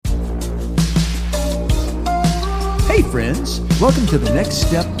Hey friends, welcome to the Next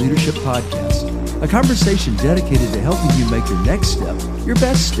Step Leadership Podcast, a conversation dedicated to helping you make your next step your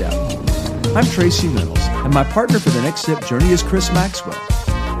best step. I'm Tracy Reynolds, and my partner for the Next Step journey is Chris Maxwell.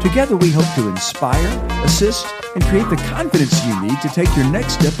 Together we hope to inspire, assist, and create the confidence you need to take your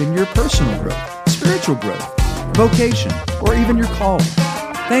next step in your personal growth, spiritual growth, vocation, or even your calling.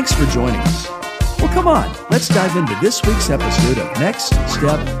 Thanks for joining us. Well, come on, let's dive into this week's episode of Next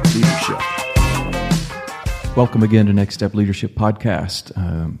Step Leadership. Welcome again to Next Step Leadership Podcast.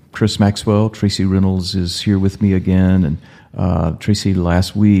 Chris Maxwell, Tracy Reynolds is here with me again. And Tracy,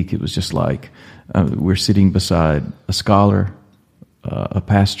 last week, it was just like we're sitting beside a scholar, a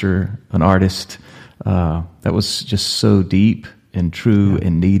pastor, an artist. That was just so deep and true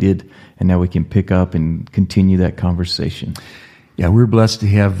and needed. And now we can pick up and continue that conversation. Yeah, we're blessed to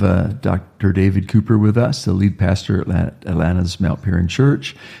have Dr. David Cooper with us, the lead pastor at Atlanta's Mount Paran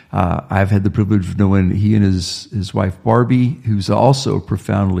Church. I've had the privilege of knowing he and his wife Barbie, who's also a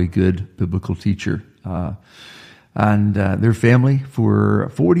profoundly good biblical teacher, and their family for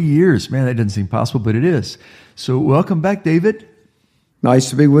 40 years. Man, that doesn't seem possible, but it is. So welcome back, David.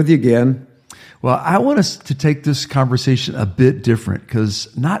 Nice to be with you again. Well, I want us to take this conversation a bit different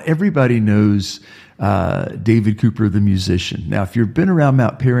because not everybody knows David Cooper, the musician. Now, if you've been around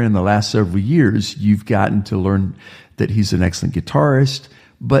Mount Paran in the last several years, you've gotten to learn that he's an excellent guitarist,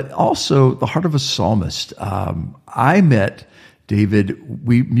 but also the heart of a psalmist. I met David.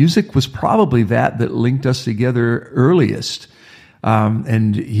 Music was probably that linked us together earliest.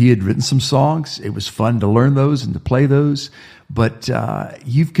 And he had written some songs. It was fun to learn those and to play those. But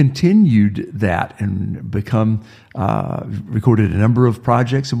you've continued that and become recorded a number of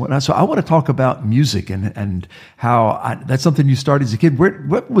projects and whatnot. So I want to talk about music and how that's something you started as a kid.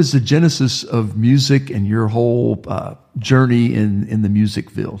 What was the genesis of music and your whole journey in the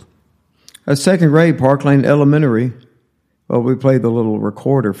music field? At second grade, Park Lane Elementary. Well, we played the little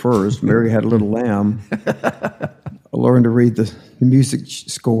recorder first. Mary Had a Little Lamb. I learned to read the music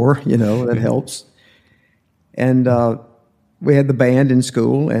score. That helps. And we had the band in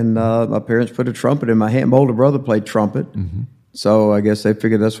school, and my parents put a trumpet in my hand. My older brother played trumpet, so I guess they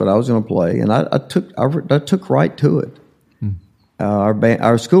figured that's what I was going to play, and I took right to it.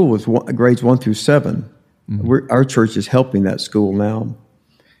 Our school was grades 1 through 7. Our church is helping that school now,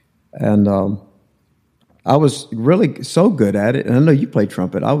 and I was really so good at it. And I know you played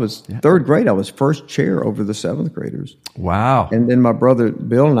trumpet. I was third grade. I was first chair over the seventh graders. Wow. And then my brother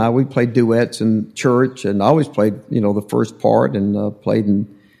Bill and I, we played duets in church, and I always played, the first part,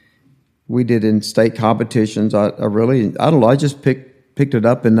 and we did in state competitions. I don't know, I just picked it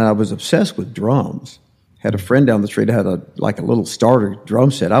up, and I was obsessed with drums. Had a friend down the street that had a little starter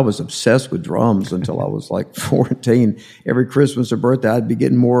drum set. I was obsessed with drums until I was like 14. Every Christmas or birthday, I'd be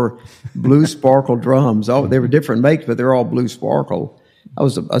getting more Blue Sparkle drums. They were different makes, but they're all Blue Sparkle.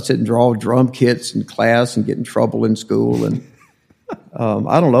 I'd sit and draw drum kits in class and get in trouble in school. And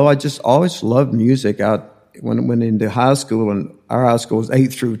I don't know, I just always loved music. When I went into high school, and our high school was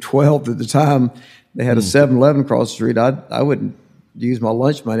 8 through 12 at the time, they had a 7-Eleven across the street. I wouldn't use my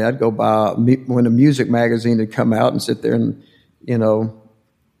lunch money. I'd go buy when a music magazine had come out and sit there and,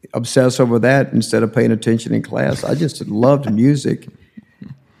 obsess over that instead of paying attention in class. I just loved music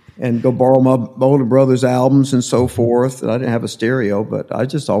and go borrow my older brother's albums and so forth. And I didn't have a stereo, but I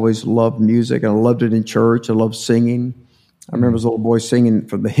just always loved music, and I loved it in church. I loved singing. I remember as a little boy singing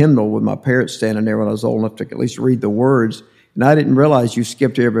from the hymnal with my parents standing there when I was old enough to at least read the words. And I didn't realize you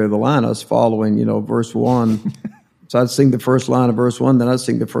skipped every other line. I was following, verse 1. So I'd sing the first line of verse 1, then I'd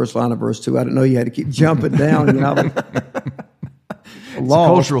sing the first line of verse 2. I didn't know you had to keep jumping down. It's a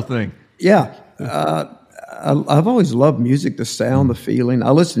cultural thing. Yeah. I've always loved music, the sound, the feeling.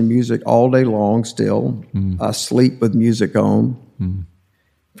 I listen to music all day long still. I sleep with music on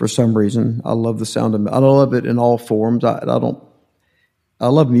for some reason. I love the sound of it. I love it in all forms. I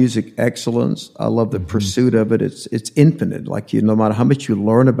love music excellence. I love the pursuit of it. It's infinite. Like, no matter how much you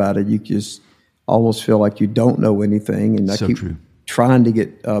learn about it, you just almost feel like you don't know anything. And I keep trying to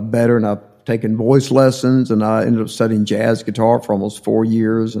get better, and I've taken voice lessons, and I ended up studying jazz guitar for almost 4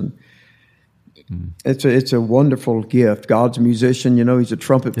 years. And it's a wonderful gift. God's a musician, he's a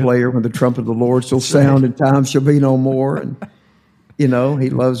trumpet player. When the trumpet of the Lord shall sound, and time shall be no more. And, he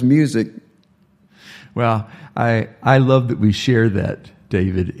loves music. Well, I love that we share that,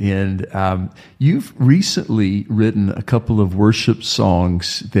 David. And you've recently written a couple of worship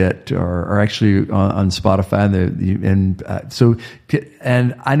songs that are actually on Spotify.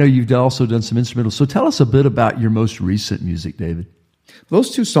 And I know you've also done some instrumentals. So tell us a bit about your most recent music, David. Those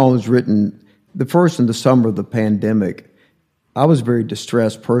two songs written, the first in the summer of the pandemic, I was very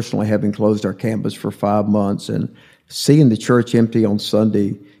distressed personally, having closed our campus for 5 months, and seeing the church empty on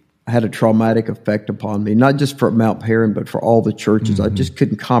Sunday had a traumatic effect upon me, not just for Mount Paran, but for all the churches. I just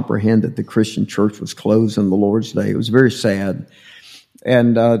couldn't comprehend that the Christian church was closed on the Lord's Day. It was very sad.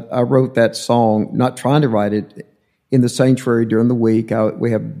 And I wrote that song, not trying to write it, in the sanctuary during the week.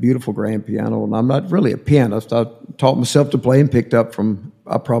 We have a beautiful grand piano, and I'm not really a pianist. I taught myself to play and picked up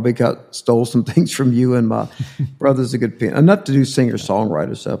I probably stole some things from you, and my brother's a good pianist. Enough to do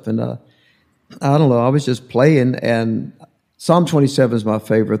singer-songwriter stuff. And I don't know, I was just playing, and Psalm 27 is my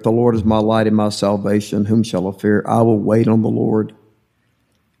favorite. The Lord is my light and my salvation. Whom shall I fear? I will wait on the Lord,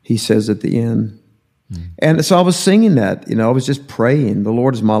 he says at the end. And so I was singing that, I was just praying. The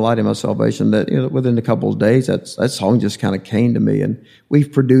Lord is my light and my salvation. That within a couple of days, that song just kind of came to me, and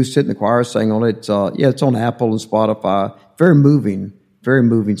we've produced it, and the choir sang on it. It's on Apple and Spotify. Very moving, very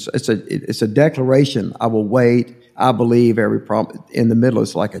moving. It's a declaration. I will wait. I believe every promise. In the middle,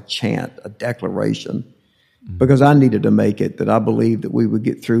 it's like a chant, a declaration, because I needed to make it. That I believed that we would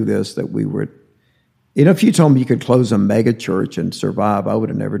get through this. That we would. If you told me you could close a mega church and survive, I would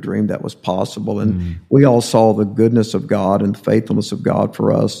have never dreamed that was possible. And we all saw the goodness of God and the faithfulness of God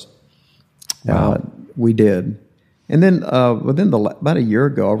for us. Wow. We did. And then about a year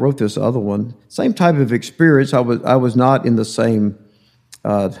ago, I wrote this other one. Same type of experience. I was not in the same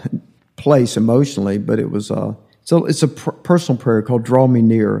place emotionally, but it was it's a personal prayer called "Draw Me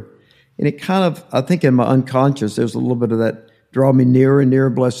Near," and it kind of, I think in my unconscious, there's a little bit of that. Draw me nearer and nearer,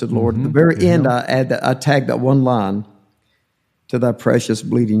 blessed Lord. At the very end, I tagged that one line, to thy precious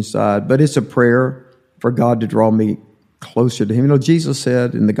bleeding side. But it's a prayer for God to draw me closer to him. Jesus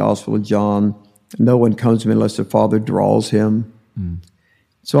said in the Gospel of John, no one comes to me unless the Father draws him.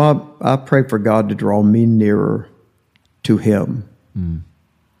 So I pray for God to draw me nearer to him.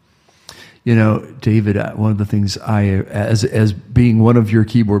 David, one of the things as being one of your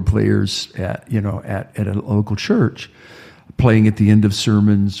keyboard players at a local church, playing at the end of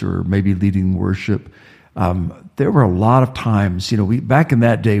sermons or maybe leading worship, there were a lot of times, back in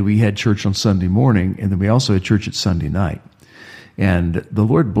that day, we had church on Sunday morning, and then we also had church at Sunday night. And the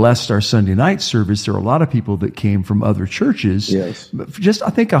Lord blessed our Sunday night service. There were a lot of people that came from other churches. Yes. Just, I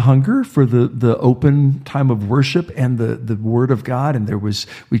think, a hunger for the open time of worship and the Word of God. And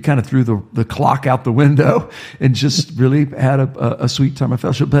we kind of threw the clock out the window and just really had a sweet time of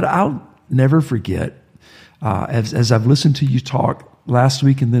fellowship. But I'll never forget, as I've listened to you talk last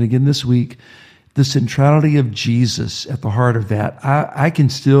week and then again this week, the centrality of Jesus at the heart of that. I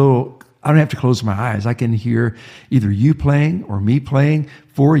don't have to close my eyes. I can hear either you playing or me playing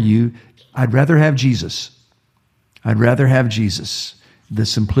for you. I'd rather have Jesus. I'd rather have Jesus. The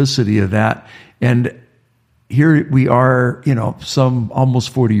simplicity of that. And here we are, some almost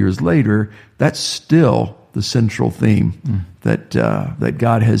 40 years later, that's still the central theme that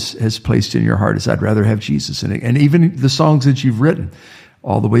God has placed in your heart is I'd rather have Jesus in it. And even the songs that you've written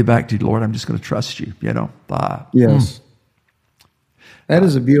all the way back to, Lord, I'm just going to trust you, Yes. That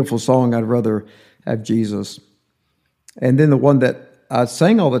is a beautiful song. I'd rather have Jesus. And then the one that I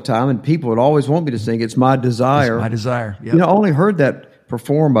sang all the time and people would always want me to sing, It's My Desire. It's My Desire. Yep. I only heard that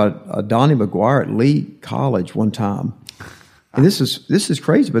performed by Donnie McGuire at Lee College one time. And this is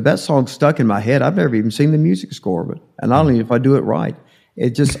crazy, but that song stuck in my head. I've never even seen the music score of it. And not only if I do it right,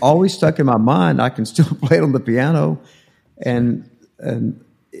 it just always stuck in my mind. I can still play it on the piano. And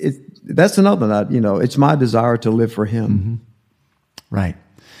that's another one. It's my desire to live for him. Mm-hmm. Right.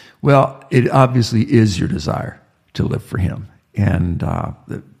 Well, it obviously is your desire to live for him. And,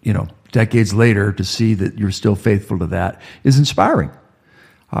 decades later to see that you're still faithful to that is inspiring.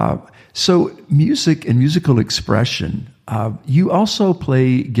 So music and musical expression, you also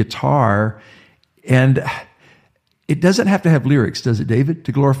play guitar, and it doesn't have to have lyrics, does it, David,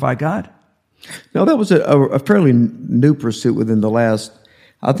 to glorify God? No, that was a fairly new pursuit within the last,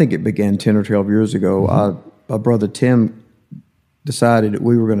 I think it began 10 or 12 years ago. Mm-hmm. My brother Tim decided that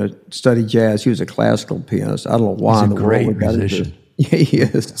we were going to study jazz. He was a classical pianist. I don't know why in the world we got into it. Yeah, he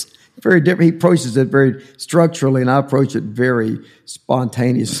is. Very different. He approaches it very structurally, and I approach it very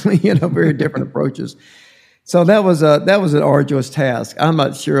spontaneously, very different approaches. So that was an arduous task. I'm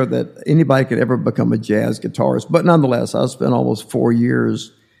not sure that anybody could ever become a jazz guitarist, but nonetheless, I spent almost 4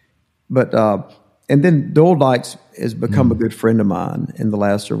 years. But and then Doyle Dykes has become a good friend of mine in the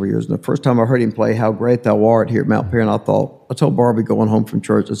last several years. And the first time I heard him play How Great Thou Art here at Mount Paran, I told Barbie going home from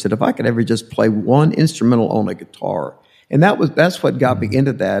church, I said, if I could ever just play one instrumental on a guitar. And that's what got me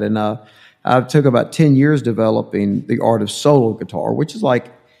into that. And I took about 10 years developing the art of solo guitar, which is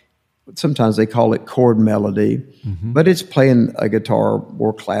like, sometimes they call it chord melody, but it's playing a guitar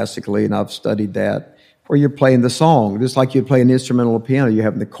more classically, and I've studied that. or you're playing the song, just like you'd play an instrumental piano. You're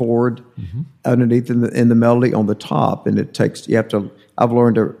having the chord underneath in the melody on the top, and I've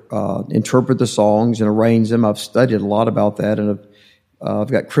learned to interpret the songs and arrange them. I've studied a lot about that, and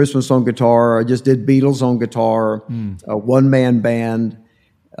I've got Christmas on guitar. I just did Beatles on guitar, a one-man band.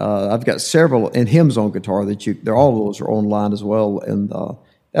 I've got several and hymns on guitar all of those are online as well. And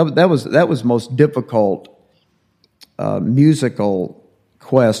that was the most difficult musical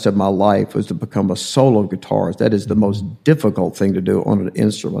quest of my life, was to become a solo guitarist. That is the most difficult thing to do on an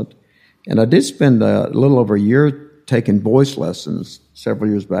instrument. And I did spend a little over a year taking voice lessons several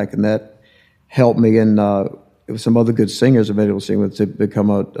years back, and that helped me. And it was some other good singers I've been able to sing with, to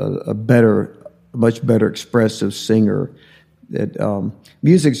become a much better expressive singer.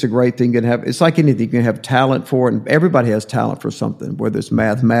 Music's a great thing. It's like anything. You can have talent for it, and everybody has talent for something, whether it's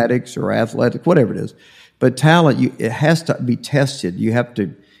mathematics or athletics, whatever it is. But talent, it has to be tested. You have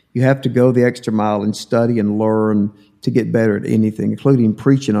to go the extra mile and study and learn to get better at anything, including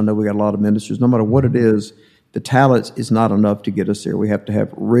preaching. I know we got a lot of ministers. No matter what it is, the talent is not enough to get us there. We have to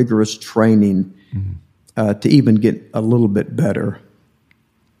have rigorous training to even get a little bit better.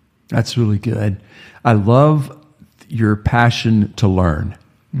 That's really good. I love your passion to learn,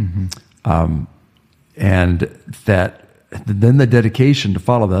 and that then the dedication to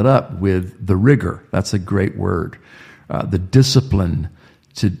follow that up with the rigor. That's a great word. The discipline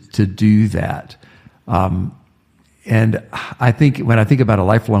to do that. And I think when I think about a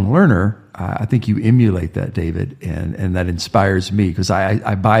lifelong learner, I think you emulate that, David, and that inspires me, because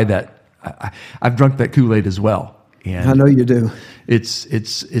I buy that. I've drunk that Kool-Aid as well. And I know you do. It's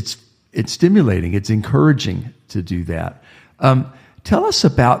stimulating. It's encouraging to do that. Tell us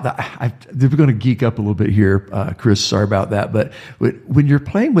about that. We're going to geek up a little bit here, Chris. Sorry about that. But when you're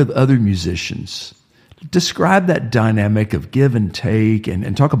playing with other musicians, describe that dynamic of give and take,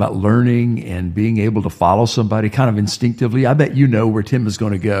 and talk about learning and being able to follow somebody kind of instinctively. I bet you know where Tim is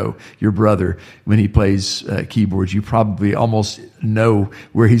going to go, your brother, when he plays keyboards. You probably almost know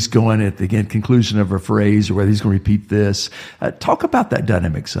where he's going at the conclusion of a phrase, or whether he's going to repeat this. Talk about that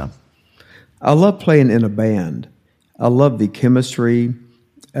dynamic some. I love playing in a band. I love the chemistry,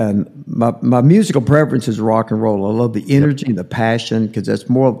 and my musical preference is rock and roll. I love the energy and the passion, because that's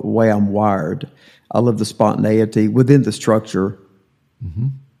more of the way I'm wired. I love the spontaneity within the structure.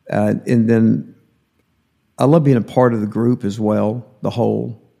 And then I love being a part of the group as well, the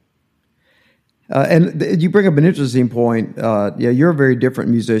whole. And you bring up an interesting point. You're a very different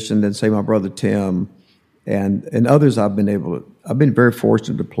musician than, say, my brother Tim and others I've been very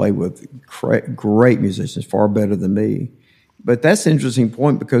fortunate to play with great musicians, far better than me. But that's an interesting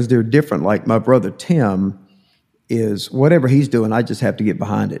point, because they're different. Like my brother Tim is, whatever he's doing, I just have to get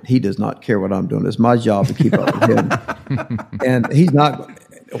behind it. He does not care what I'm doing. It's my job to keep up with him. And he's not,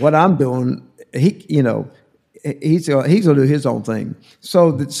 what I'm doing, he's going to do his own thing.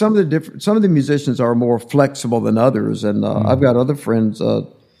 So some of the musicians are more flexible than others. And I've got other friends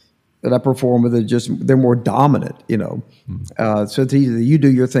that I perform with, they're more dominant, So it's either you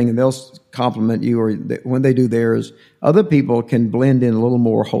do your thing and they'll compliment you, or when they do theirs, other people can blend in a little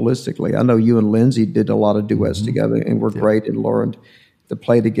more holistically. I know you and Lindsay did a lot of duets together, and we're great and learned to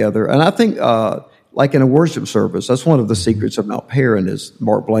play together. And I think, like in a worship service, that's one of the secrets of Mount Paran, is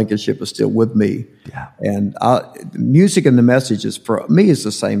Mark Blankenship is still with me. Yeah. And music and the messages for me is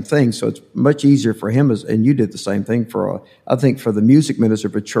the same thing. So it's much easier for him, and you did the same thing I think for the music minister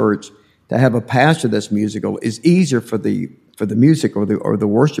of a church to have a pastor that's musical is easier for the music or the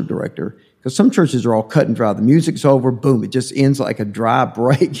worship director, because some churches are all cut and dry. The music's over, boom, it just ends like a dry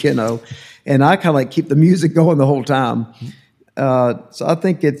break, And I kind of like keep the music going the whole time. So I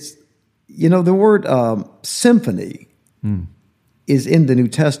think it's, the word symphony is in the New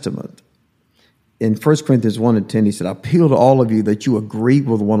Testament. In 1 Corinthians 1:10, he said, I appeal to all of you that you agree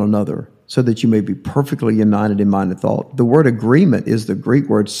with one another, so that you may be perfectly united in mind and thought. The word agreement is the Greek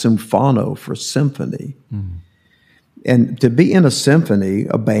word symphono, for symphony. And to be in a symphony,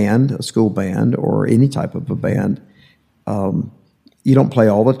 a band, a school band, or any type of a band, you don't play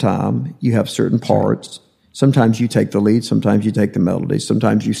all the time. You have certain parts. Sometimes you take the lead, sometimes you take the melody,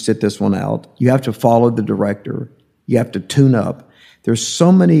 sometimes you sit this one out. You have to follow the director. You have to tune up. There's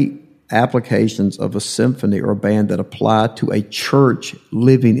so many applications of a symphony or a band that apply to a church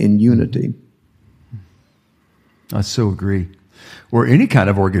living in unity. I so agree. Or any kind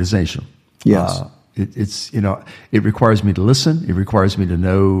of organization. Yes. It requires me to listen. It requires me to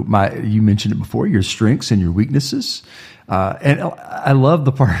know you mentioned it before, your strengths and your weaknesses. And I love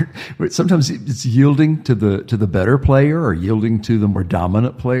the part where sometimes it's yielding to the better player, or yielding to the more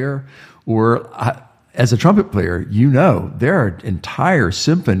dominant player. Or as a trumpet player, there are entire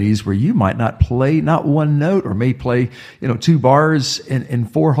symphonies where you might not play not one note, or may play, 2 bars in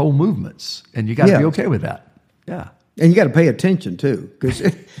 4 whole movements, and you got to be okay with that. Yeah. And you got to pay attention too, because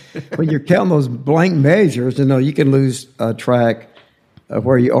when you're counting those blank measures, you can lose track of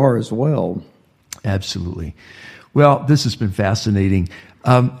where you are as well. Absolutely. Well, this has been fascinating.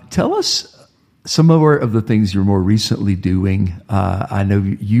 Tell us some more of the things you're more recently doing. I know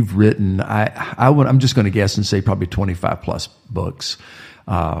you've written, I'm just going to guess and say probably 25 plus books.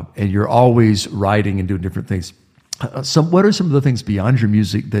 And you're always writing and doing different things. What are some of the things beyond your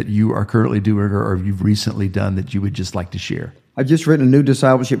music that you are currently doing or you've recently done that you would just like to share? I've just written a new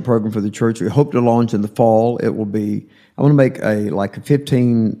discipleship program for the church. We hope to launch in the fall. I want to make a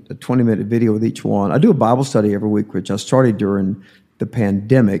 15 to 20 minute video with each one. I do a Bible study every week, which I started during the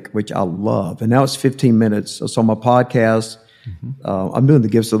pandemic, which I love. And now it's 15 minutes. It's on my podcast. I'm doing the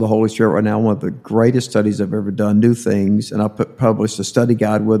Gifts of the Holy Spirit right now. One of the greatest studies I've ever done, new things. And I published a study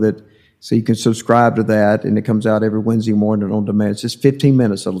guide with it. So you can subscribe to that, and it comes out every Wednesday morning on demand. It's just 15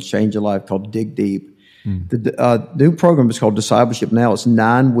 minutes. It'll change your life, called Dig Deep. The new program is called Discipleship Now. It's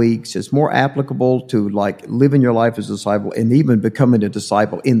 9 weeks. It's more applicable to living your life as a disciple and even becoming a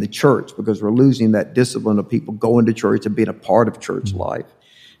disciple in the church, because we're losing that discipline of people going to church and being a part of church life.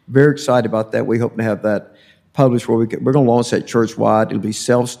 Very excited about that. We hope to have that published we're going to launch that church-wide. It'll be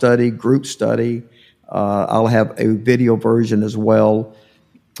self-study, group study. I'll have a video version as well.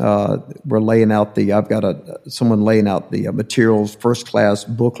 We're laying out I've got someone laying out the materials, first class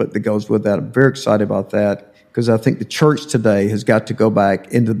booklet that goes with that. I'm very excited about that, because I think the church today has got to go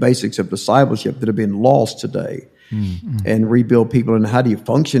back into the basics of discipleship that have been lost today, and rebuild people in how do you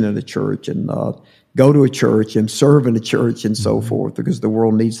function in a church, and go to a church and serve in a church and so forth, because the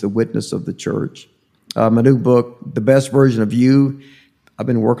world needs the witness of the church. My new book, The Best Version of You, I've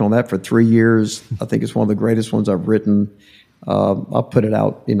been working on that for 3 years. I think it's one of the greatest ones I've written. I'll put it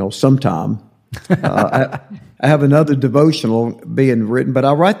out, sometime. I have another devotional being written, but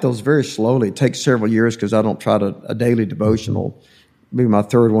I write those very slowly. It takes several years because I don't try a daily devotional. Maybe my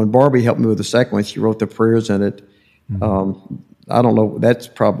third one. Barbie helped me with the second one. She wrote the prayers in it. I don't know. That's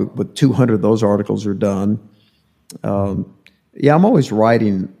probably with 200 of those articles are done. I'm always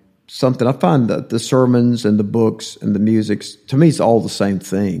writing something. I find that the sermons and the books and the music, to me, it's all the same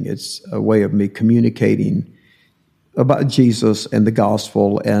thing. It's a way of me communicating about Jesus and the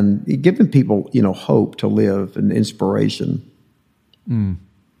gospel and giving people, hope to live and inspiration.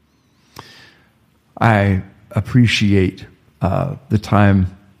 I appreciate the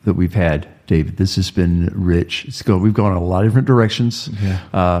time that we've had, David. This has been rich. We've gone in a lot of different directions,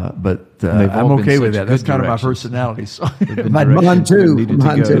 but I'm okay with that. That's kind of my personality. So. Mine too.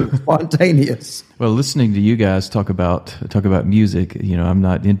 Spontaneous. Well, listening to you guys talk about music, I'm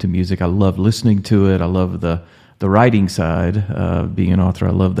not into music. I love listening to it. I love the writing side, being an author,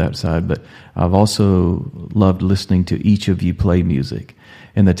 I love that side, but I've also loved listening to each of you play music.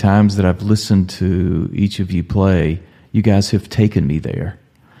 And the times that I've listened to each of you play, you guys have taken me there.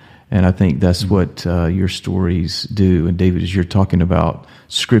 And I think that's what your stories do. And David, as you're talking about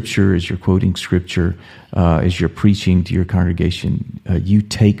Scripture, as you're quoting Scripture, as you're preaching to your congregation, you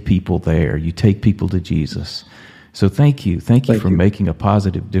take people there. You take people to Jesus. So thank you. Thank you for making a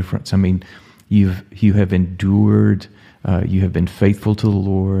positive difference. I mean, you have endured. You have been faithful to the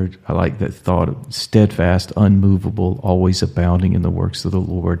Lord. I like that thought of steadfast, unmovable, always abounding in the works of the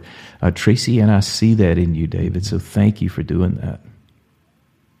Lord. Tracy and I see that in you, David. So thank you for doing that.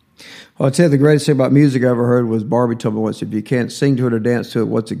 Well, I'll tell you, the greatest thing about music I ever heard was Barbie told me once, if you can't sing to it or dance to it,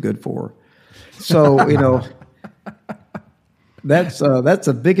 what's it good for? So, that's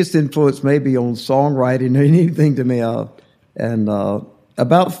the biggest influence maybe on songwriting or anything to me. And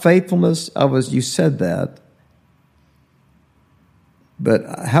about faithfulness, you said that. But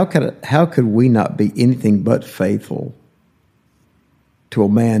how could we not be anything but faithful to a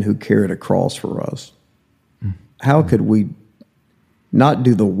man who carried a cross for us? How could we not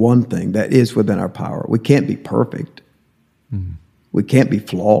do the one thing that is within our power? We can't be perfect. We can't be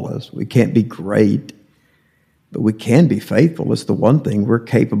flawless. We can't be great. But we can be faithful. It's the one thing we're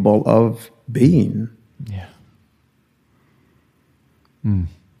capable of being. Yeah. I'm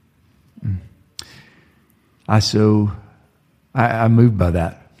moved by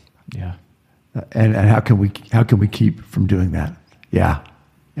that. Yeah. And how can we keep from doing that? Yeah.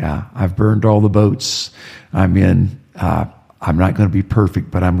 I've burned all the boats I'm in. I'm not going to be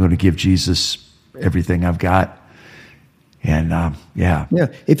perfect, but I'm going to give Jesus everything I've got. And yeah.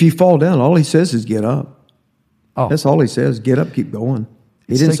 If you fall down, all he says is get up. Oh, that's all he says. Get up, keep going.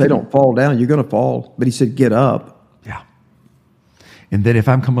 He didn't say don't fall down. You're going to fall, but he said get up. Yeah. And then if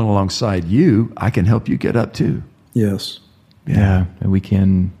I'm coming alongside you, I can help you get up too. Yes. Yeah, and we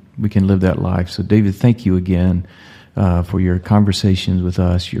can live that life. So, David, thank you again for your conversations with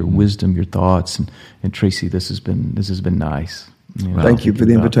us, your wisdom, your thoughts, and Tracy, this has been nice. Thank you for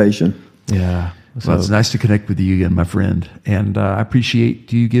the invitation. Yeah. Well, it's nice to connect with you again, my friend. And I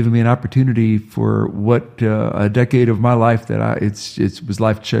appreciate you giving me an opportunity for what a decade of my life that it was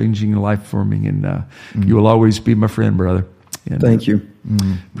life changing, life forming, and you will always be my friend, brother. And, thank you.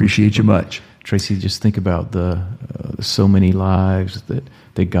 Appreciate you much. Tracy, just think about the so many lives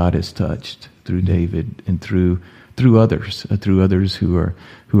that God has touched through David and through others who are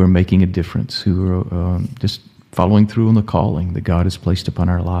making a difference, who are just following through on the calling that God has placed upon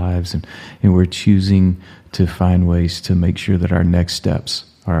our lives, and we're choosing to find ways to make sure that our next steps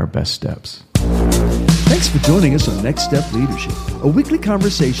are our best steps. Thanks for joining us on Next Step Leadership, a weekly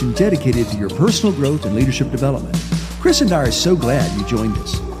conversation dedicated to your personal growth and leadership development. Chris and I are so glad you joined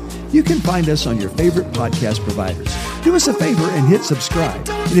us. You can find us on your favorite podcast providers. Do us a favor and hit subscribe.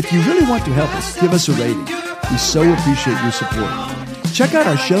 And if you really want to help us, give us a rating. We so appreciate your support. Check out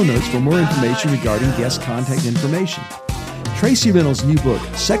our show notes for more information regarding guest contact information. Tracy Reynolds' new book,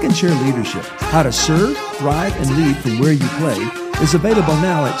 Second Chair Leadership, How to Serve, Thrive, and Lead from Where You Play, is available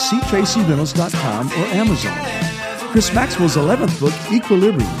now at ctracyreynolds.com or Amazon. Chris Maxwell's 11th book,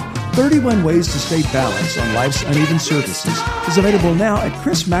 Equilibrium, 31 Ways to Stay Balanced on Life's Uneven Surfaces, is available now at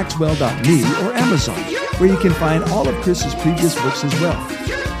chrismaxwell.me or Amazon, where you can find all of Chris's previous books as well.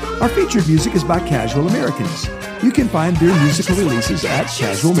 Our featured music is by Casual Americans. You can find their musical releases at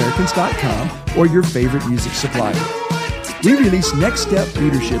casualamericans.com or your favorite music supplier. We release Next Step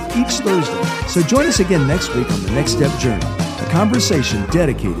Leadership each Thursday, so join us again next week on the Next Step Journey, a conversation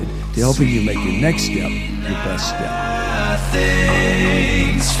dedicated to helping you make your next step your best step.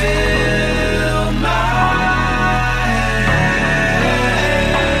 Things fill my head,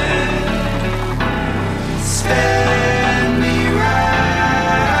 spin me round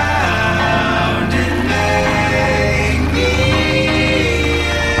and make me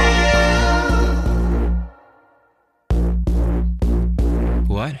ill.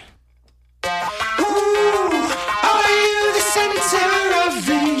 What?